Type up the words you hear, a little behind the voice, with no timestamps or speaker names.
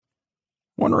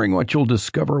Wondering what you'll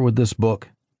discover with this book?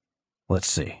 Let's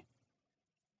see.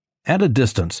 At a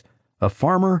distance, a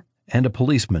farmer and a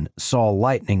policeman saw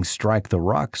lightning strike the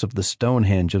rocks of the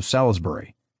Stonehenge of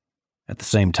Salisbury. At the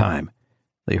same time,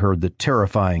 they heard the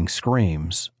terrifying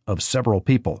screams of several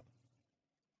people.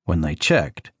 When they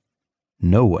checked,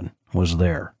 no one was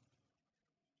there.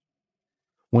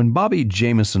 When Bobby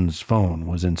Jameson's phone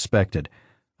was inspected,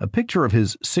 a picture of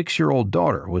his 6-year-old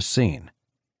daughter was seen.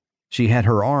 She had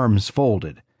her arms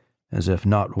folded, as if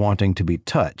not wanting to be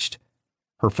touched.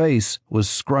 Her face was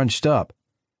scrunched up,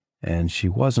 and she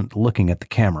wasn't looking at the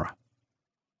camera.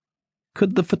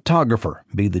 Could the photographer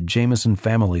be the Jameson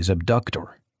family's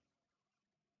abductor?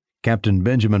 Captain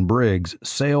Benjamin Briggs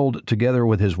sailed together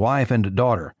with his wife and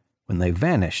daughter when they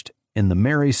vanished in the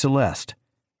Mary Celeste.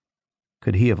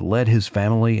 Could he have led his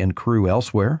family and crew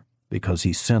elsewhere because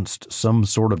he sensed some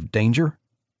sort of danger?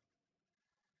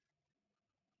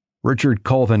 Richard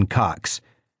Colvin Cox,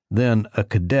 then a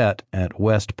cadet at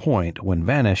West Point when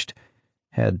vanished,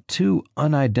 had 2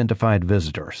 unidentified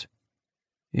visitors.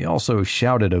 He also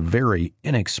shouted a very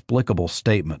inexplicable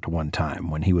statement one time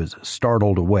when he was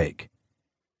startled awake.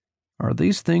 Are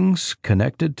these things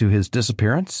connected to his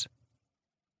disappearance?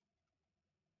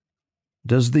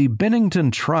 Does the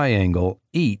Bennington Triangle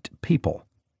eat people?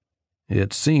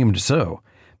 It seemed so,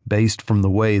 based from the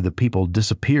way the people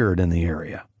disappeared in the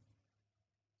area.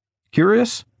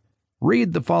 Curious?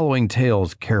 Read the following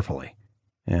tales carefully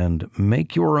and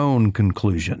make your own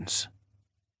conclusions.